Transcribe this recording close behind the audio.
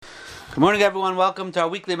Good morning, everyone. Welcome to our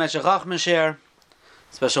weekly Meshech Chochmah share.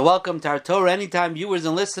 Special welcome to our Torah Anytime viewers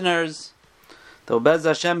and listeners. They'll Bez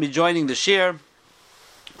Hashem be joining the share.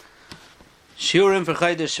 Shiurim for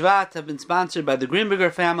Chodesh Shvat have been sponsored by the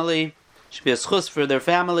Greenberger family. Should be a schus for their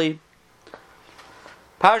family.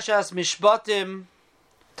 Parshas Mishpatim,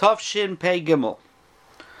 Tovshin Pei Gimel.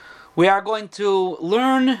 We are going to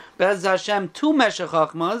learn Bez Hashem 2 Meshech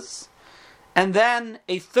Chochmahs and then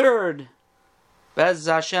a third Bez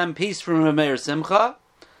Hashem piece from Rameir Simcha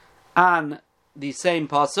on the same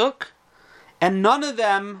pasuk, and none of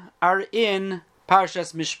them are in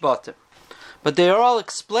Parshas Mishpatim, but they are all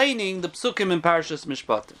explaining the psukim in Parshas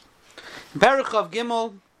Mishpatim. In Parachav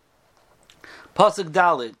Gimel, pasuk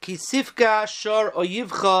Dalid, Ki sifka shor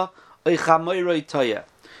oyivcha oichamoiroi toya.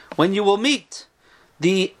 When you will meet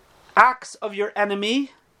the ox of your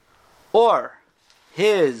enemy or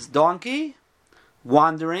his donkey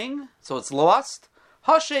wandering, so it's lost,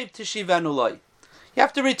 Hashev tishivenu loy. You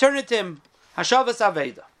have to return it to him. Hashavas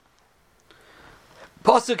aveda.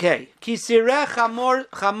 Pasuk Hey, Ki sireh chamor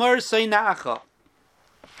soina'acha.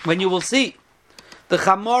 When you will see the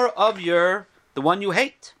chamor of the one you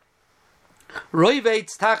hate,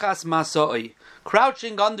 roiveitz tachas masoi,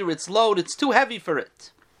 crouching under its load, it's too heavy for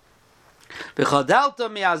it.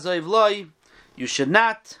 V'chadalta mi'azoiv loy. You should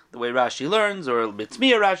not, the way Rashi learns, or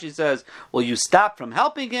Bitzmiya Rashi says, will you stop from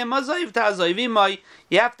helping him?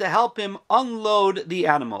 You have to help him unload the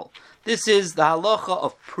animal. This is the halacha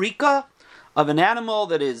of prika, of an animal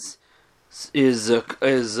that is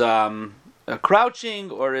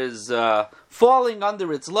crouching or is falling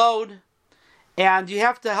under its load, and you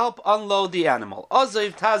have to help unload the animal.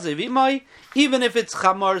 Even if it's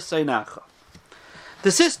chamor seinacha. The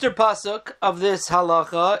sister pasuk of this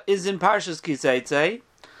halacha is in Parshas Kiseitzei,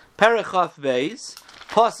 Perechaf Beis,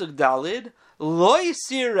 pasuk Dalid. Loi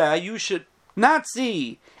sira, you should not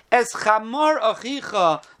see as chamor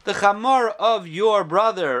achicha, the chamor of your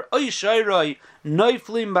brother, oy shayroi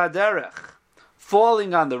noiflim baderech,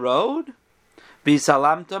 falling on the road.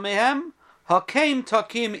 Bisalamta mehem hakem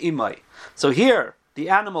takim imay. So here the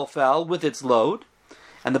animal fell with its load.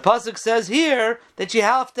 And the pasuk says here that you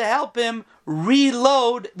have to help him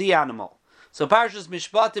reload the animal. So Parshas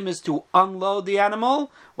Mishpatim is to unload the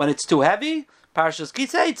animal when it's too heavy. Parshas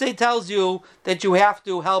Kiseitzei tells you that you have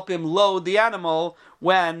to help him load the animal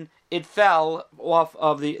when it fell off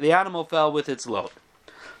of the animal fell with its load.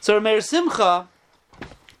 So Rameir Simcha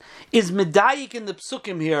is medayik in the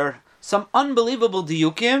psukim here, some unbelievable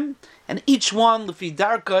diyukim, and each one, Lefi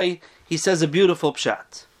Darkai, he says a beautiful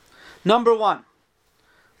pshat. Number 1.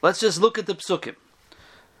 Let's just look at the psukim.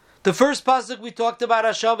 The first pasuk we talked about,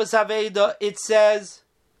 Hashavas Aveda, it says,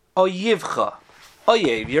 Oyivcha,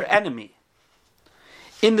 Oyev, your enemy.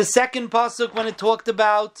 In the second pasuk, when it talked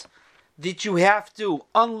about that you have to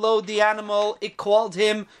unload the animal, it called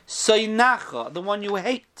him Soinacha, the one you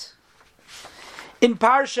hate. In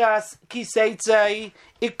Parshas Kiseitzei,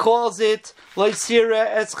 it calls it Loisira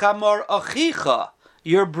es Chamor Achicha,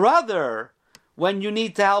 your brother, when you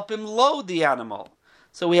need to help him load the animal.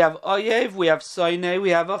 So we have Oyev, we have Soine, we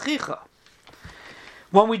have Achicha.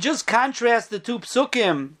 When we just contrast the two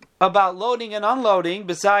psukim about loading and unloading,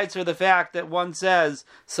 besides for the fact that one says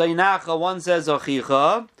Soinacha, one says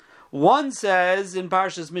Achicha, one says in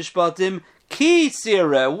Parshas Mishpatim, Ki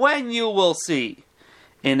Sira, when you will see.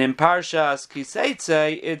 And in Parshas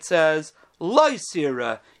Kiseitzei, it says, Loi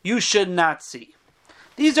Sira, you should not see.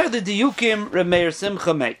 These are the diyukim Rameir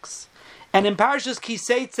Simcha makes. And in Parshas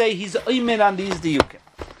Kiseitzei, he's oimen on these diyukim.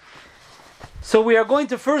 So we are going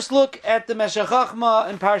to first look at the Meshech Chochmah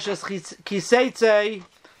in Parshas Kiseitzei,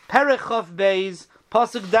 Perechaf Beis,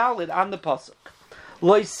 pasuk Dalid on the pasuk.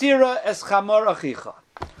 Loisira es chamor achicha,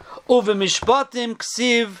 uve mishpatim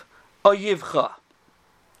ksiv oyivcha.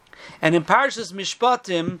 And in Parshas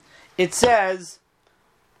Mishpatim, it says,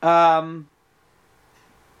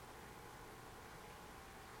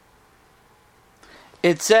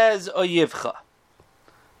 oyivcha.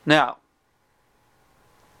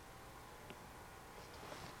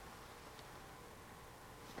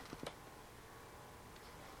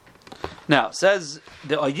 Now, says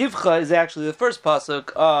the Oyivcha is actually the first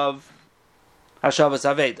pasuk of Hashavas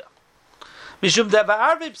Aveda. Mishum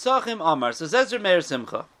deba'arvi psachim amar. So says Rameir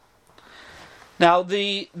Simcha. Now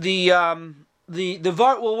the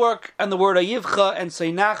vart will work on the word Oyivcha and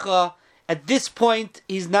Soinacha. At this point,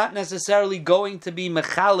 he's not necessarily going to be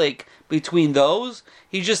mechalik between those.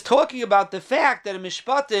 He's just talking about the fact that in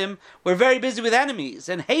Mishpatim, we're very busy with enemies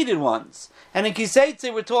and hated ones. And in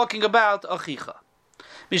Kiseitzei, we're talking about Achicha.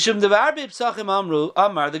 Mishum devarbi psachim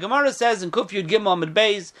amar. The Gemara says in Kuf Yud Gimel Amud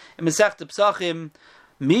Beis in Masechta Psachim,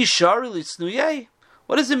 Mi shari lisnuyei.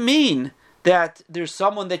 What does it mean that there's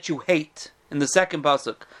someone that you hate? In the second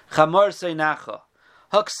pasuk, Chamor Seinacha.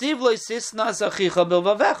 Haksiv lo sisnas achicha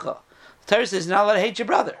bilvavecha. The Torah says you're not allowed to hate your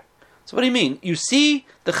brother. So what do you mean? You see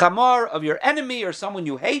the chamor of your enemy or someone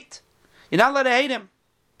you hate, you're not allowed to hate him.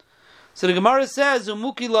 So the Gemara says,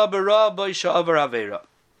 Umuki la bara boisha avar avera.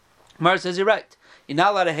 Gemara says you're right. You're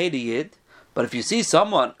not allowed to hate a yid, but if you see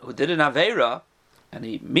someone who did an avera, and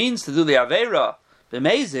he means to do the avera,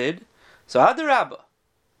 b'mezid, so hadarabba,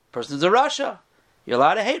 person's a rasha, you're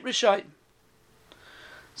allowed to hate Rishayim.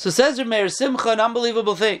 So says Meir Simcha, an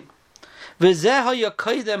unbelievable thing. That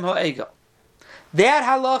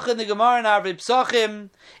halacha in the Gemara in Arvei Psachim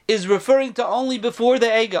is referring to only before the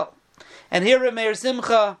Egel. And here Meir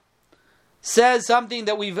Simcha says something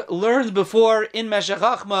that we've learned before in Meshech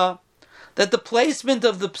Chochmah, that the placement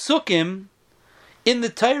of the Psukim in the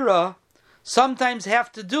Torah sometimes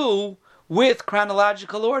have to do with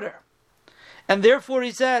chronological order. And therefore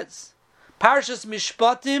he says, Parshas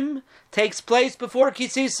Mishpatim takes place before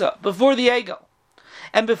Kisisa, before the Egel.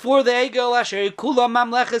 And before the Egel, Asher Kula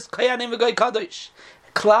Mamleches Koyanim V'Goy Kadosh.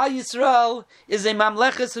 Klal Yisrael is a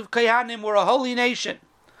Mamleches of Koyanim, we're a holy nation.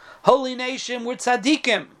 Holy nation, we're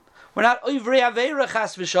tzaddikim. We're not Oivrei Aveira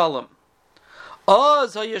Chas V'Shalom.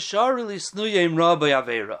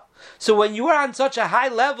 So when you are on such a high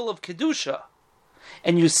level of Kedusha,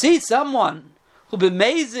 and you see someone who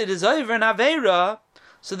b'mezid is over an Aveira,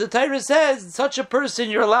 so the Torah says, such a person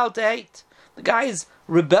you're allowed to hate. The guy is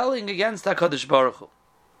rebelling against HaKadosh Baruch Hu.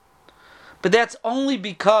 But that's only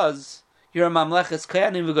because you're a Mamleches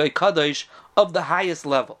Koyanim V'Goy Kadosh of the highest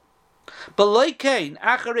level. But loikein,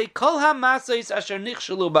 acharei kol ha'masais asher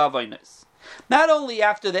nichshelu ba'avonos. Not only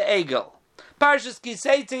after the Egel. Parshas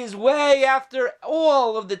Kiseitze is way after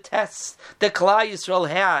all of the tests that Klal Yisrael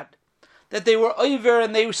had. That they were over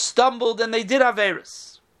and they stumbled and they did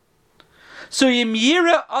Averis. So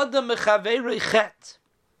Yimyira Adam Mechaverei Chet.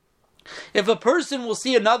 If a person will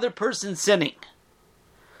see another person sinning,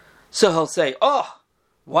 so he'll say, "Oh,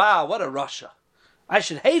 wow, what a rasha! I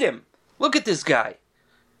should hate him. Look at this guy.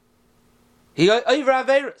 He over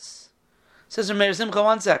Averis." Says Meir Simcha,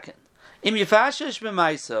 1 second. Im Yifashesh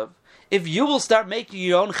b'Maisav. If you will start making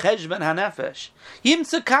your own cheshbon hanefesh,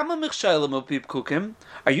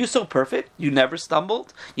 are you so perfect? You never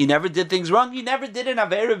stumbled? You never did things wrong? You never did an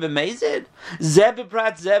avera v'mezid?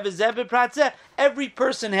 Every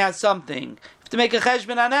person has something. You have to make a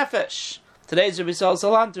cheshbon hanefesh. Today's Rabbi Saul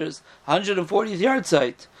Salanter's 140th yard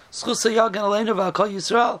site. The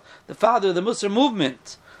father of the Musar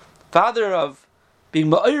movement. Father of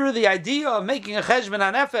being ma'ir, the idea of making a cheshbon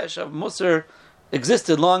hanefesh of Musar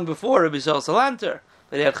existed long before Rabbi Saul Salanter,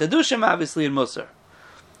 but he had Chedushim obviously in Musar.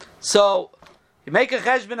 So, you make a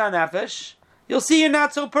cheshbon hanefesh, you'll see you're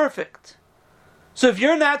not so perfect. So if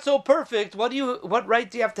you're not so perfect, what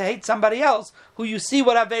right do you have to hate somebody else who you see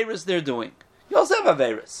what Averis they're doing? You also have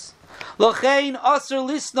Averis. Lochein aser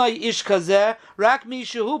lisnai ish kazeh rak mi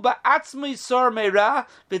shehu ba'atzmei sar meira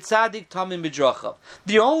b'tzadik tamim b'drachav.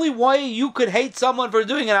 The only way you could hate someone for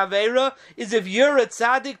doing an avera is if you're a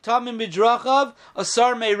tzadik tamim b'drachav, a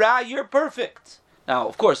sar meira, you're perfect. Now,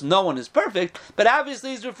 of course, no one is perfect, but obviously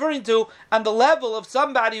he's referring to on the level of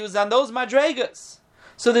somebody who's on those madregas.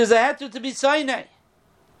 So there's a heter to be sainei.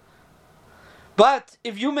 But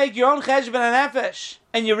if you make your own cheshbon hanefesh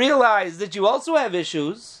and you realize that you also have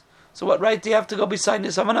issues, so what right do you have to go be signed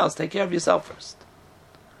to someone else? Take care of yourself first.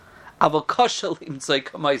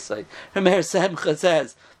 Meir Simcha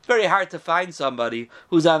says, it's very hard to find somebody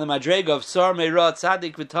who's on the madrega of Sar Meira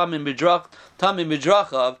Tzadik v'Tamim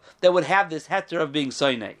B'Drachav that would have this heter of being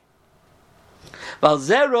soinei.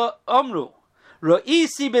 Valzera Omru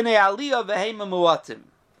Ro'isi b'nei Aliyah v'heima muatim.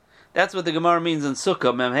 That's what the Gemara means in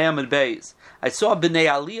Sukkah, Memheim and Beis. I saw B'nei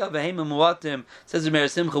Aliyah v'heima muatim. Says Meir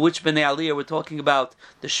Simcha, which B'nei Aliyah we're talking about?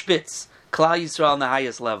 The Shpitz, Klal Yisrael on the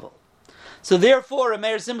highest level. So therefore,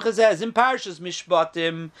 Meir Simcha says, in Parshas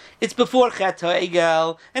Mishpatim, it's before Chet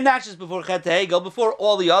HaEgel, and not just before Chet HaEgel, before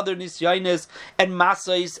all the other Nisyanis and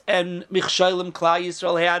Masais and Michshalim Klal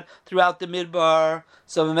Yisrael had throughout the Midbar.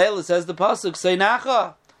 So Mamela says the Pasuk,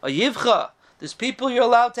 Seinacha, Ayivcha, there's people you're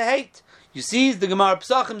allowed to hate. You see, the Gemara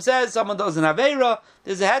Psachim says someone does an Aveira,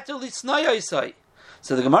 there's a heter lisnayosai.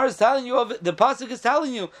 So the Gemara is telling you, the Pasuk is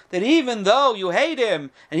telling you that even though you hate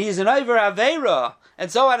him and he's an over Aveira and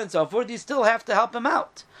so on and so forth, you still have to help him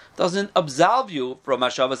out. Doesn't absolve you from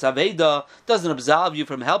Hashavas Aveda, doesn't absolve you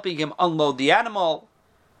from helping him unload the animal.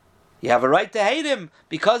 You have a right to hate him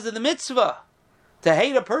because of the mitzvah. To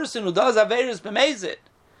hate a person who does Aveiras b'mezid.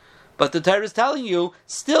 But the Torah is telling you,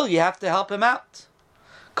 still you have to help him out.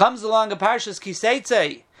 Comes along a Parshas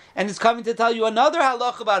Kiseitze, and is coming to tell you another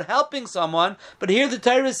halach about helping someone, but here the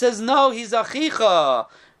Torah says, no, he's achicha.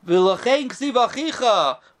 V'lachein ksiv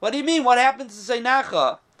achicha. What do you mean? What happens to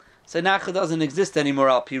Seinacha? Seinacha doesn't exist anymore,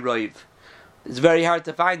 al pi roiv. It's very hard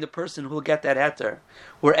to find the person who will get that heter.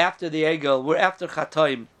 We're after the egel, we're after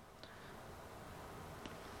chatoim.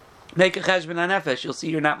 Make a cheshbon hanefesh, you'll see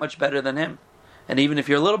you're not much better than him. And even if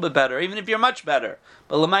you're a little bit better, even if you're much better,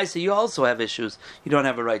 but Lamaisa, you also have issues. You don't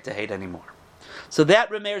have a right to hate anymore. So that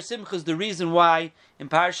Remeir Simcha is the reason why in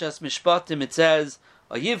Parshas Mishpatim it says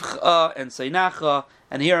Ayivcha and Seinacha,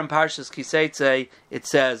 and here in Parshas Kiseitze it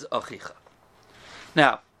says Achicha.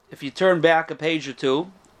 Now, if you turn back a page or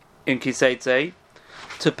two in Kiseitze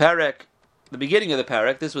to Perek, the beginning of the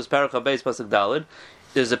Perek, this was Perek HaBeis Pasuk Daled.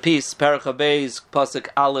 There's a piece, Perek HaBeis Pasuk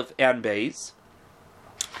Aleph and Beis.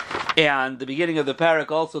 And the beginning of the parak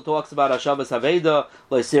also talks about Hashavas Haveda,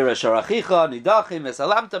 Loisira Sharachicha, Nidachim,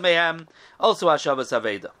 Esalamta Mehem, also Hashavas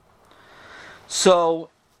Haveda. So,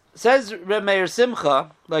 says Reb Meir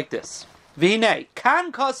Simcha like this: V'hinei,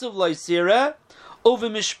 kan kasuv Loisira, uve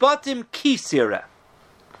mishpatim kisira.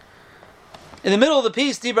 In the middle of the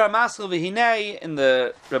piece, Dibra Maschel V'hinei, in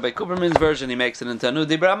the Rabbi Kuperman's version, he makes it in Tanu,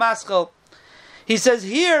 Dibra Maschel. He says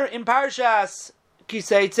here in Parshas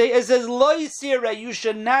Kiseitze, it says, Lo yisira, you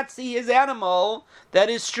should not see his animal that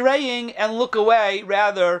is straying and look away,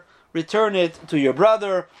 rather return it to your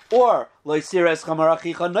brother, or Lo yisira es chamar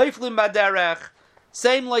achicha noiflim baderech,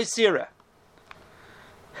 same Lo yisira.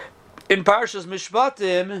 In Parshas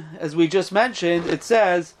Mishpatim, as we just mentioned, it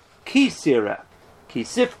says, Kisira,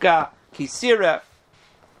 Kisifka, Kisira,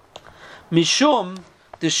 Mishum,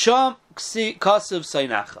 Desham Kasav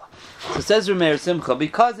Seinacha. So it says Remeir Simcha,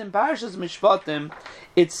 because in Parshas Mishpatim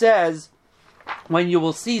it says, when you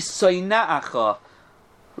will see Seinacha,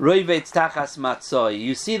 Roivetz Tachas Matzoi,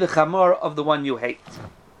 you see the chamor of the one you hate.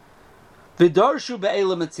 V'darshu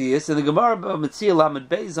be'ela Metzias, and the Gemara Metzia Lamed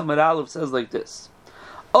Beis Amud Aleph says like this: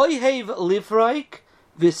 Oyhev lifroik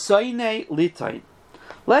v'soine litain.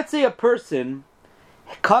 Let's say a person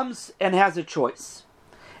comes and has a choice,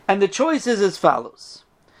 and the choice is as follows.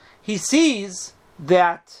 He sees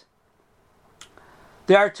that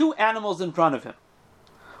there are two animals in front of him.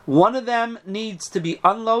 One of them needs to be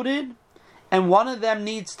unloaded, and one of them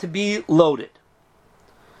needs to be loaded.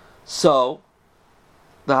 So,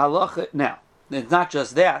 the halacha, now, it's not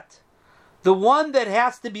just that. The one that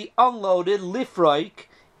has to be unloaded, lifroik,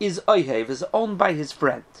 is oyhev, is owned by his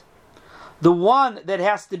friend. The one that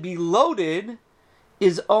has to be loaded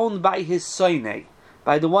is owned by his soine,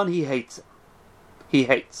 by the one he hates. He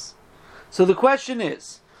hates. So the question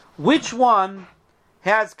is, which one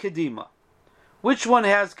has kedima? Which one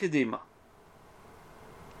has kedima?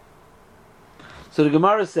 So the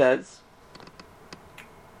Gemara says,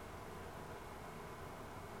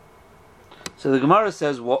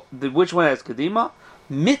 which one has kedima?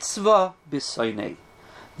 Mitzvah b'soinei.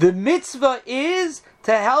 The mitzvah is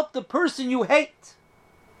to help the person you hate.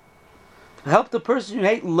 To help the person you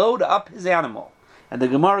hate load up his animal. And the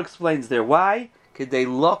Gemara explains there why. Kedei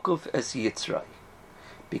lokuf es yitzrai.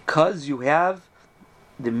 Because you have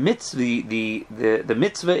the mitzvah, the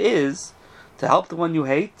mitzvah is to help the one you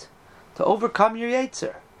hate to overcome your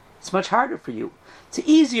yetzer. It's much harder for you. It's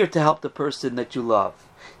easier to help the person that you love.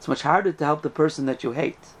 It's much harder to help the person that you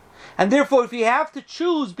hate. And therefore, if you have to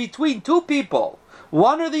choose between two people,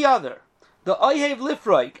 one or the other, the oyhev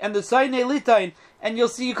lifroik and the sainei litain, and you'll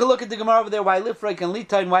see, you can look at the Gemara over there, why lifroik and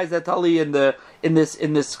litain, why is that tali in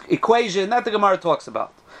this equation that the Gemara talks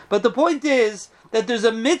about. But the point is that there's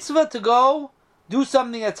a mitzvah to go do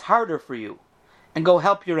something that's harder for you and go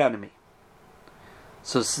help your enemy.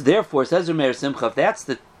 So therefore, says Remeir Simcha, if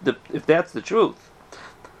that's the truth,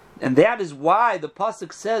 and that is why the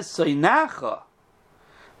pasuk says Soinacha,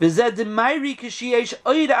 v'zeh d'mayri k'shiesh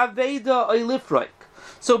oid aveda oy lifroik.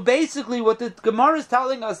 So basically, what the Gemara is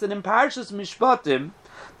telling us that in Parshas Mishpatim,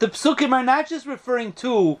 the psukim are not just referring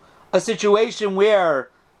to a situation where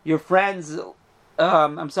your friend's,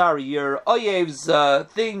 your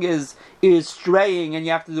oyev's thing is straying and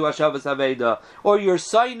you have to do Hashavas Haveda, or your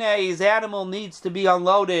soinei's animal needs to be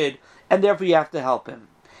unloaded and therefore you have to help him.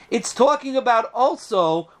 It's talking about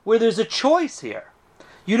also where there's a choice here.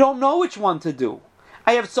 You don't know which one to do.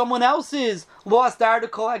 I have someone else's lost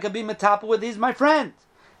article I could be metapa with, he's my friend.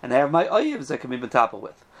 And I have my oyevs I can be metapa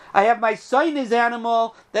with. I have my soinei's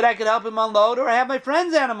animal that I could help him unload, or I have my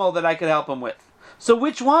friend's animal that I could help him with. So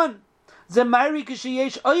which one? Zemari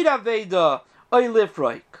kishiyesh oid aveda oy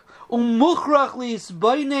lifroik umuchrach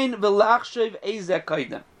liisbainen v'lachshev ezek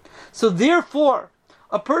kaidem. So therefore,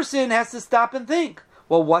 a person has to stop and think.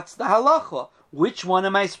 Well, what's the halacha? Which one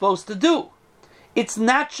am I supposed to do? It's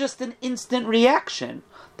not just an instant reaction.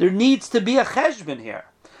 There needs to be a cheshbon here.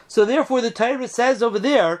 So therefore the Torah says over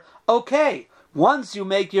there, okay, once you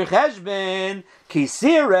make your cheshbon,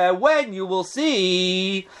 kisira, when you will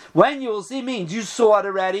see means you saw it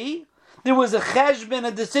already. There was a cheshbon, a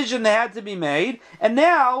decision that had to be made, and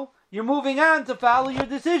now you're moving on to follow your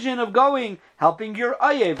decision of helping your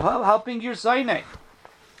ayev, helping your sainei.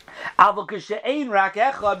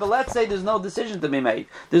 But let's say there's no decision to be made.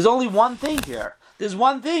 There's only one thing here. There's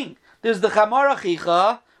one thing. There's the chamar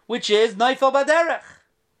achicha, which is naifel baderech.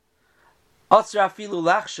 Asra afilu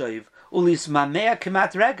lachshoiv ulismamea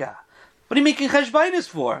kemat rega. What are you making cheshbainis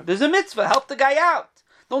for? There's a mitzvah. Help the guy out.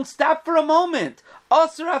 Don't stop for a moment.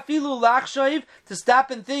 Asra afilu lachshoiv, to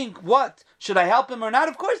stop and think, what? Should I help him or not?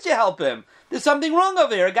 Of course you help him. There's something wrong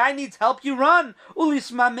over here. A guy needs help, you run.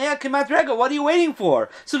 Ulismamea kemat rega. What are you waiting for?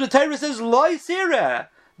 So the Torah says, loy sireh.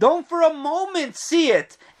 Don't for a moment see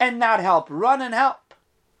it and not help. Run and help.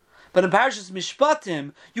 But in Parashas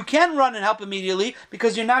Mishpatim, you can run and help immediately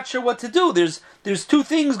because you're not sure what to do. There's two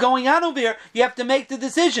things going on over here. You have to make the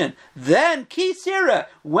decision. Then, ki sireh,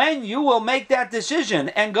 when you will make that decision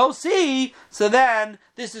and go see, so then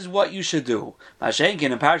this is what you should do.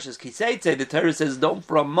 Mashenkin in Parashas Kiseitze, the Torah says, don't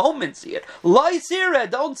for a moment see it. Loi sireh,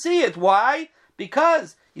 don't see it. Why?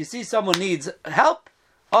 Because you see someone needs help.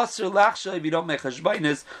 Asr lachsha, if you don't make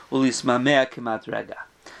cheshbainis, ulismamea kemat rega.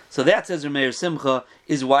 So that, says Rameir Simcha,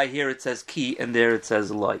 is why here it says ki and there it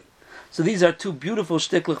says loy. So these are two beautiful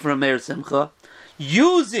shticklich from Rameir Simcha,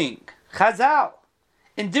 using Chazal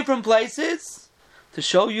in different places to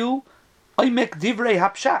show you oimek divrei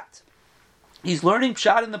hapshat. He's learning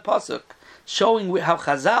pshat in the pasuk, showing how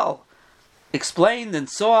Chazal explained and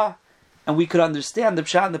saw, and we could understand the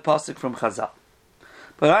pshat in the pasuk from Chazal.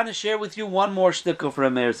 But I want to share with you one more shtickle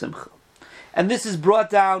from Rameir Simcha. And this is brought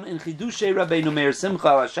down in Chidushei Rabbeinu Meir Simcha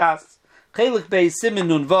al Hashas, Chelik Beis Simin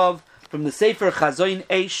Nun Vav, from the Sefer Chazoin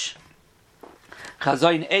Eish.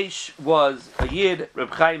 Chazoin Eish was a Yid, Reb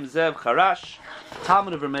Chaim Zev Charash,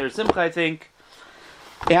 Talmud of Rameir Simcha, I think.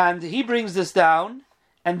 And he brings this down,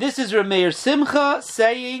 and this is Rameir Simcha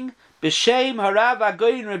saying, B'Shem Harav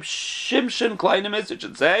HaGoyin Reb Shimshon Kleinimis, it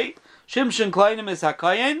should say, Shimshon Kleinimis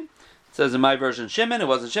HaKoyin. It says in my version Shimon, it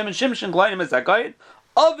wasn't Shimon, Shimshon Kleinimis HaKoyin.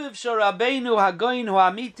 Aviv Sharabeinu Hagoyin Hu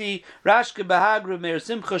Amiti Rashke Bahag Meir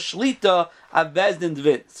Simcha Shlita Avezdin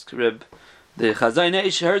Dvinsk. The Chazayin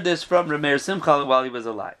Eish heard this from Rameir Simcha while he was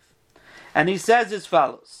alive, and he says as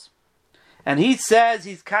follows. And he says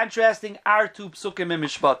he's contrasting our two psukim in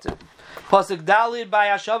Mishpatim. Pasuk Dalid by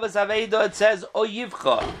Hashavas Aveda, it says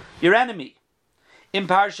Oyivcha, your enemy. In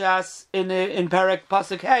Parshas in Perek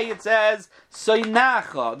Pasuk Hey it says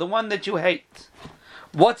Soinacha, the one that you hate.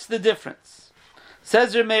 What's the difference?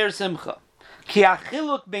 Says Rameir Simcha, Ki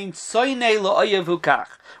achiluk bein soinei la'oyev hukach.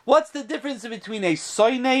 What's the difference between a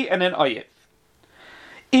soinei and an oyev?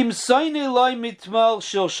 Im soinei loy mitmal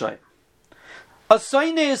shilshaim. A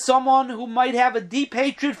soinei is someone who might have a deep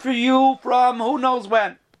hatred for you from who knows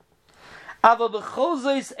when.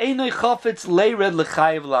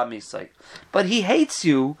 But he hates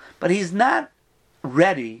you, but he's not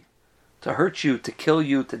ready to hurt you, to kill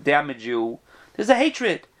you, to damage you. There's a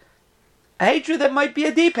hatred. A hatred that might be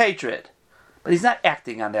a deep hatred, but he's not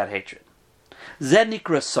acting on that hatred. Zeh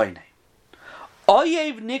nikra soinei.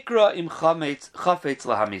 Oyev nikra im chafetz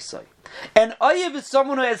lahamisai. And oyev is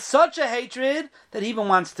someone who has such a hatred that he even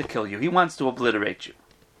wants to kill you. He wants to obliterate you.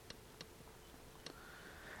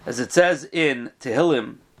 As it says in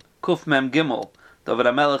Tehillim, Kuf Mem Gimel, David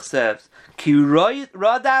HaMelech says, Ki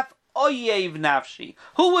radaf oyev nafshi.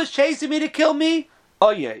 Who was chasing me to kill me?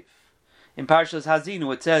 Oyev. In Parshas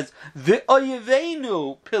Hazinu it says,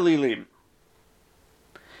 V'oyeveinu pililim.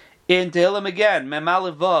 In Tehillim again, Mem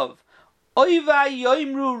Aleph Vav, Oyevai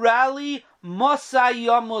yoimru rali mosai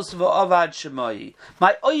yomus v'ovad shemai.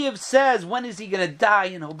 My oyev says, when is he going to die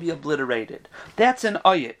and he'll be obliterated? That's an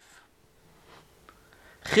oyev.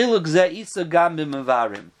 Chiluk zeh isa gam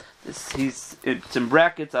b'mevarim. It's in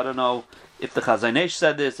brackets. I don't know if the Chazayin Eish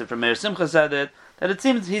said this, if Rameir Simcha said it, that it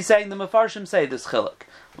seems he's saying the Mefarshim say this chiluk.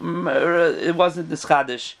 It wasn't this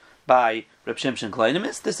chadish by Reb Shimshon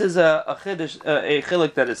Kleinimis. This is a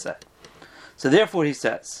chiluk that is said. So therefore he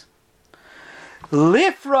says,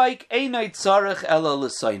 Lifraik einay tzarech ela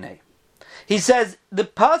l'soinei. He says, the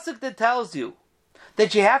pasuk that tells you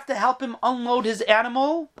that you have to help him unload his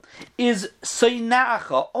animal is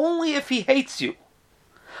soinacha, only if he hates you.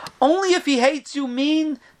 Only if he hates you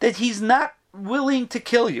mean that he's not willing to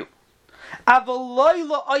kill you. But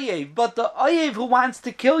the oyev who wants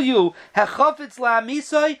to kill you, hechafetz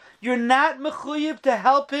la'amisai, you're not mechuyev to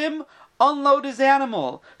help him unload his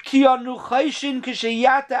animal. What's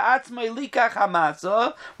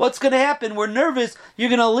going to happen? We're nervous. You're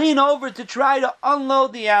going to lean over to try to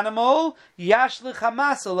unload the animal. What's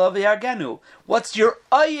your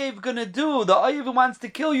oyev going to do? The oyev who wants to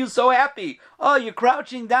kill you so happy. Oh, you're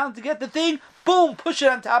crouching down to get the thing. Boom, push it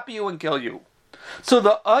on top of you and kill you. So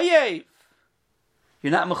the oyev,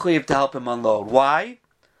 you're not mechuyev to help him unload. Why?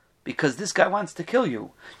 Because this guy wants to kill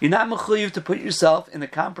you. You're not mechuyev to put yourself in a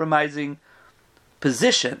compromising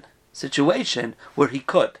situation where he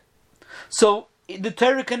could. So the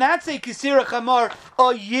Torah cannot say kisira chamor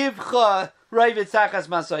oyivcha rayvet sachas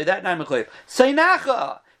masoi. That not mechuyev.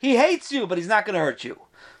 Seinacha, he hates you, but he's not going to hurt you.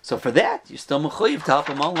 So for that, you're still mechuyev to help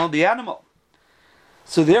him unload the animal.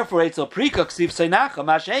 So therefore, Eitzel Prika Ksiv Seinacha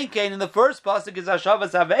Mashen Kain in the first pasuk is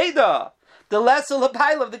Hashavas Aveda. The lesser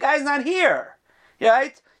Lapailav, the guy's not here,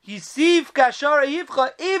 right? Yisiv Kashara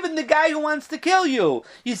Yivcha, even the guy who wants to kill you.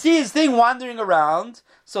 You see his thing wandering around.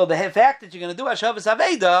 So the fact that you're going to do Hashavas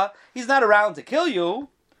Aveda, he's not around to kill you.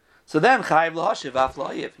 So then Chayiv Lahashiv Af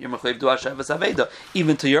La'iv. You're mechuyev to do Hashavas Aveda,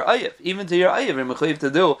 even to your Ayiv, you're mechuyev to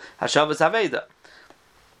do Hashavas Aveda.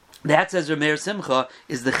 That, says Rameir Simcha,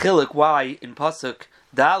 is the chiluk why in pasuk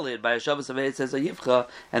Dalid by Hashavas Aveda it says Ayivcha,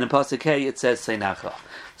 and in pasuk Hey it says Seinacha.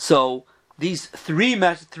 So these three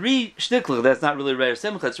shtickler, that's not really Rameir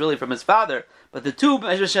Simcha, it's really from his father. But the two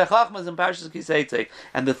Shech Chachmas and Parshas Kiseitek,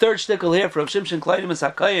 and the third shtickle here from Shimshon Klaidimus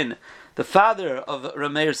HaKayin, the father of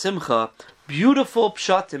Rameir Simcha, beautiful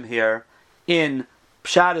pshatim here in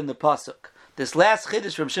pshat in the pasuk. This last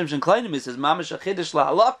chiddush from Shimshon Klaidimus is mamash a chiddush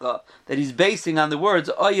lahalaka that he's basing on the words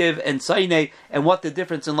oyev and sainei and what the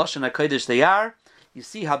difference in lashon hakodesh they are. You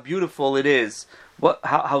see how beautiful it is,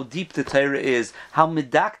 how deep the Torah is, how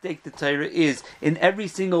medakdek the Torah is in every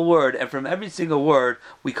single word, and from every single word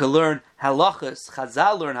we can learn halachas.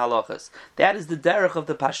 Chazal learn halachas. That is the derech of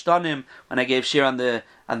the Pashtanim. When I gave shir on the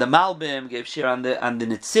Malbim, gave shir on the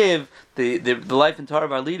Nitziv, the life and Torah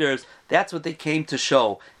of our leaders. That's what they came to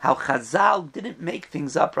show. How Chazal didn't make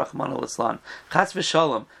things up. Rahman al-Islam. Chas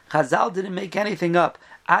v'shalom. Chazal didn't make anything up.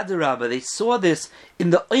 Adarabah, they saw this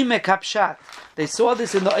in the Oimek HaPshat.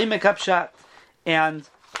 And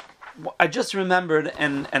I just remembered,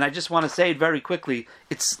 and I just want to say it very quickly,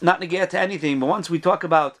 it's not negate to anything, but once we talk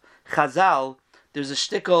about Chazal, there's a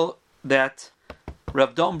shtickle that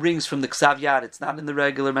Rav Dom brings from the Ksav Yad. It's not in the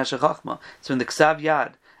regular Meshech Chochmah. It's from the Ksav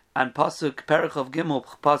Yad. And Pasuk Perechov Gimel,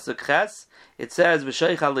 Pasuk Ches, it says,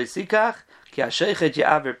 V'sheich alesikach, ki ha-sheichet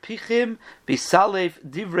ye'aver pichim, v'salef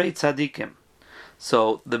divrei tzadikim.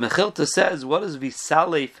 So the Mechilta says, what is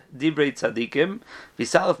Visalef Divrei Tzadikim?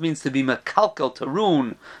 Visalef means to be Mekalkel, to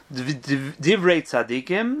ruin Divrei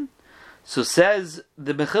Tzadikim. So says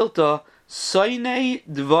the Mechilta, Soinei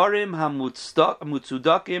Dvarim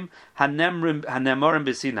Hamutzudakim Hanemorim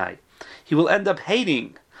B'Sinai. He will end up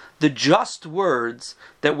hating the just words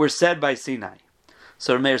that were said by Sinai.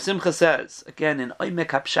 So Meir Simcha says, again in Oimek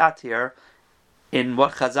HaPshat here, in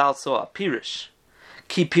what Chazal saw, Pirish,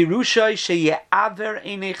 Ki pirushay sheye'aver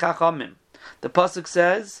einei chachamim. The pasuk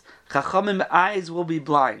says, Chachamim eyes will be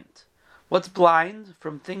blind. What's blind?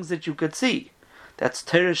 From things that you could see. That's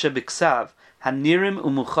Torah shebiksav, hanirim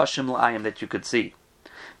umuchashim l'ayim, that you could see.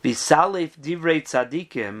 V'salef divrei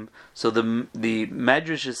tzadikim. So the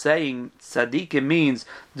Medrash is saying tzadikim means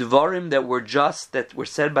dvarim that were just, that were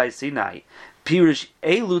said by Sinai. Pirish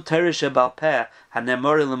elu Torah shebal peh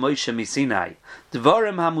hanemorim l'Moshe misinai.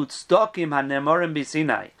 Dvarim hamutzdakim hanemorim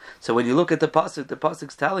b'Sinai. So when you look at the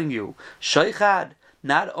pasuk's telling you, Sheichad,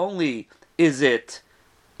 not only is it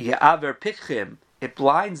ye'aver pichim, it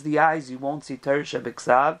blinds the eyes, you won't see Torah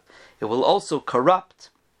shebiksav, it will also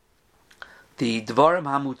corrupt the dvarim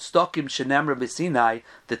hamutzdakim shenemra b'Sinai,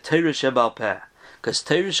 the Torah shebal peh. Because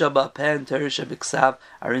Torah shebal peh and Torah shebiksav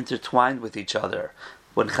are intertwined with each other.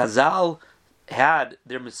 When Chazal had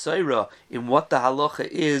their Mesorah in what the halacha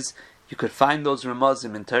is, you could find those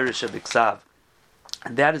ramazim in Torah shebiksav.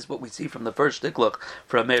 And that is what we see from the first shtiklach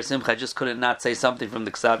from Meir Simcha. I just couldn't not say something from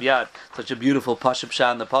the Ksav Yad. Such a beautiful Pashup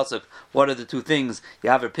Shah in the Pasuk. What are the two things? You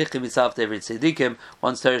have a Pichim Yisav David Tzedikim.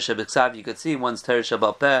 One's Torah shebiksav, you could see. One's Torah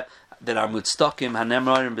shebal peh, that are Mutztakim,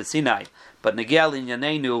 Hanemorim b'Sinai. But Negial in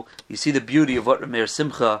Yanenu, you see the beauty of what Meir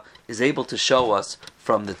Simcha is able to show us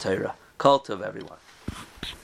from the Torah. Cult of everyone.